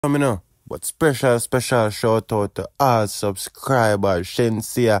Me know. But special shout out to all subscribers.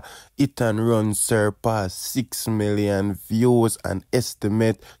 Shenseea, It and Run surpassed 6 million views and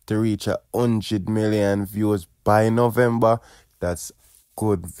estimate to reach 100 million views by November. That's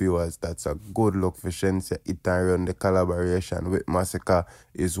good viewers. That's a good look for Shenseea. It and Run. The collaboration with Massacre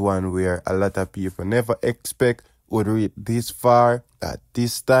is one where a lot of people never expect would reach this far at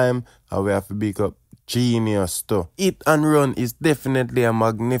this time, and we have to big up genius too. It and Run is definitely a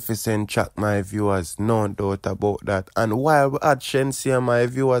magnificent track, my viewers, no doubt about that. And while we at Shenseea, my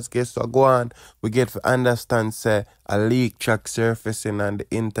viewers, guess what go on? We get to understand say a leak track surfacing on the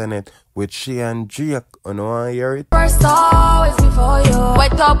internet with she and Drake. You know, I hear it. First always before you.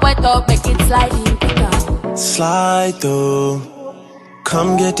 Wet up, make it slide. Slide through.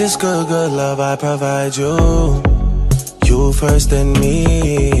 Come get this good love I provide you. You first and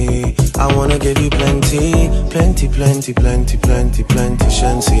me. I wanna give you plenty.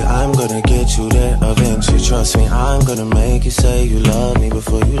 Shenseea, I'm gonna get you there eventually. Trust me, I'm gonna make you say you love me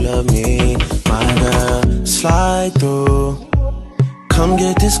before you love me. My girl, slide through. Come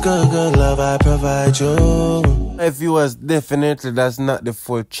get this good love I provide you. My viewers, definitely that's not the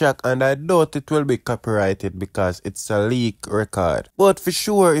full track, and I doubt it will be copyrighted because it's a leak record. But for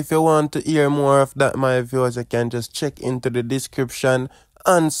sure, if you want to hear more of that, my viewers, you can just check into the description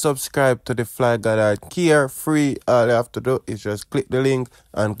and subscribe to the Fly God Art here, free. All you have to do is just click the link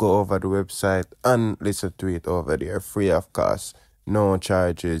and go over the website and listen to it over there, free of course, no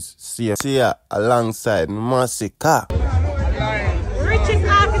charges. See ya alongside Massacre. Richest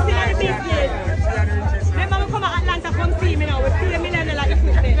artist in the business. Remember we come to Atlanta, come see me now. We play $1 million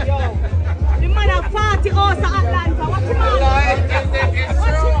equipment, yo. The man have 40 hours to Atlanta. What's the man?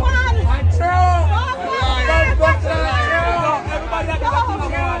 What's the man?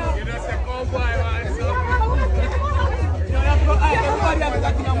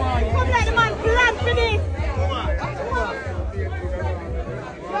 Come let the man plan for this.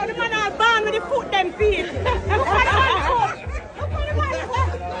 The man are born with the foot them feel.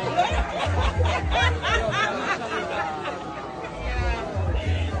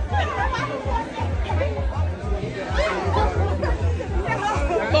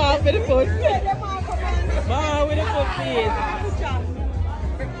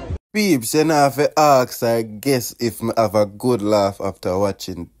 Peeps, you know, have to ask, I guess, if I have a good laugh after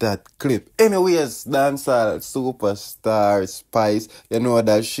watching that clip. Anyways, dancehall superstar Spice, you know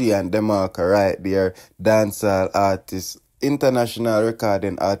that she and DeMarco right there, dancehall artist, international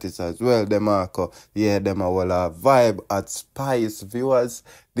recording artist as well, DeMarco. Yeah, them a will vibe at Spice. Viewers,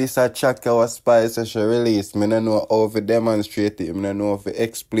 this a track our Spice she released. Me no know how to demonstrate it, me no know how to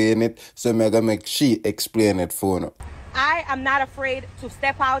explain it, so me gonna make she explain it for you. I am not afraid to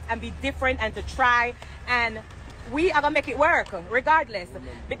step out and be different and to try, and we are gonna make it work regardless,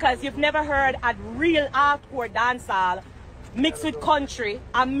 because you've never heard a real hardcore dancehall mixed with country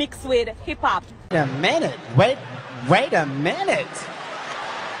and mixed with hip-hop. Wait a minute. Wait a minute.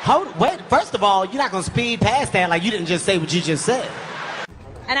 Wait, first of all, you're not gonna speed past that like you didn't just say what you just said.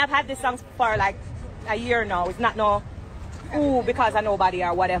 And I've had this song for like a year now. It's not no ooh because of nobody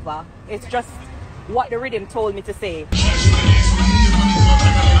or whatever. It's just what the rhythm told me to say.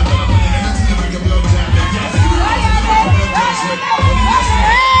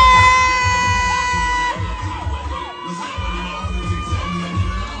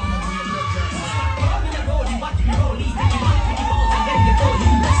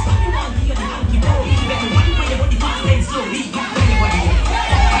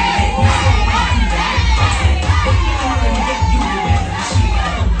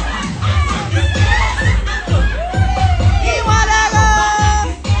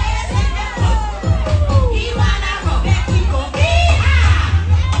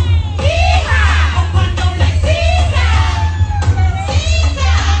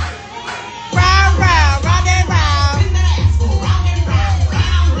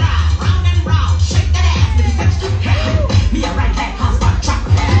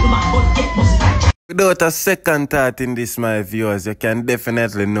 Without a second thought in this, my viewers, you can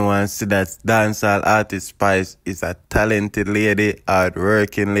definitely know and see that dancehall artist Spice is a talented lady,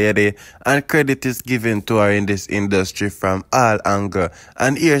 hard-working lady, and credit is given to her in this industry from all angles.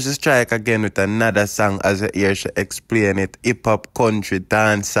 And here she strike again with another song as you hear she explain it, hip-hop, country,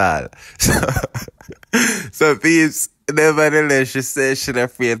 dancehall. So peeps, nevertheless, she says she's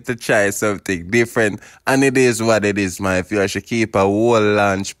afraid to try something different, and it is what it is, my viewers. She keep a whole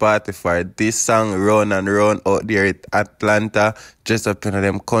launch party for this song, Run and Run, out there at Atlanta, dress up in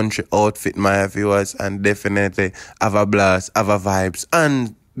them country outfit, my viewers, and definitely have a blast, have a vibes,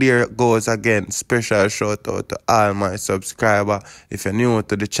 and there goes again. Special shout out to all my subscribers. If you're new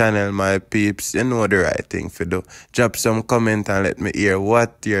to the channel, my peeps, you know the right thing to do. Drop some comment and let me hear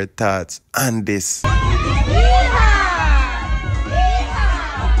what your thoughts on this.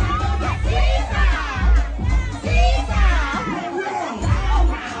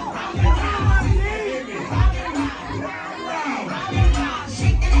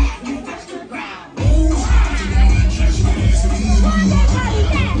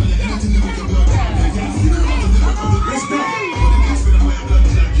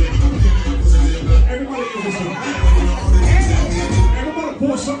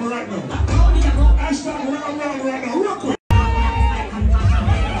 Something right now. I start round right now. Real quick.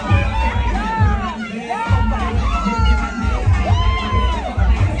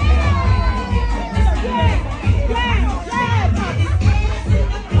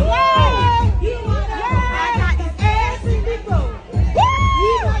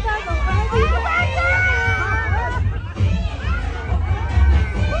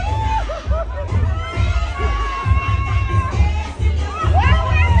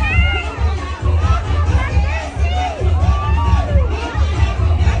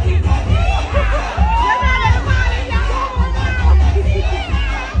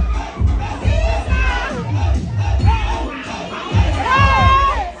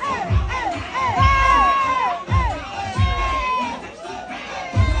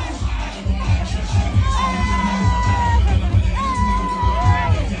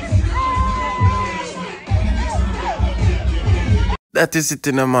 That is it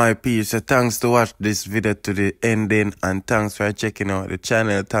in my piece. So thanks to watch this video to the ending, and thanks for checking out the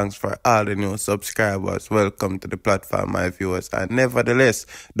channel. Thanks for all the new subscribers. Welcome to the platform, my viewers. And nevertheless,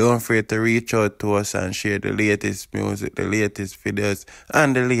 don't forget to reach out to us and share the latest music, the latest videos,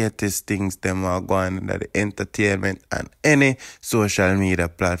 and the latest things them are going under the entertainment and any social media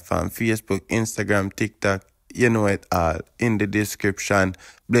platform. Facebook, Instagram, TikTok, you know it all in the description.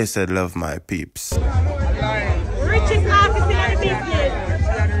 Blessed love, my peeps. Richest artist in the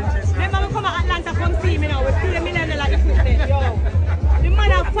business. Remember we come to Atlanta, come see me now. We play me like the football. Yo, the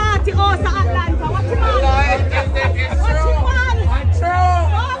man have 40 hours at Atlanta. What you want? What you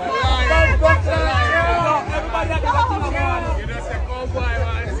want? Everybody at the you just say cowboy,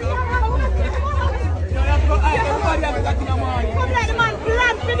 man. Everybody at the come like the man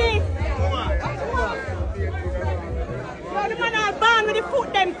plan for this. Yo, the man are born with the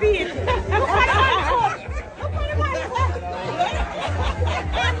foot them feet.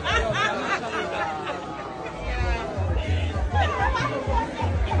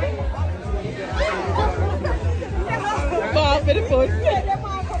 With the foot.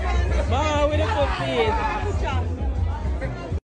 With the foot, please.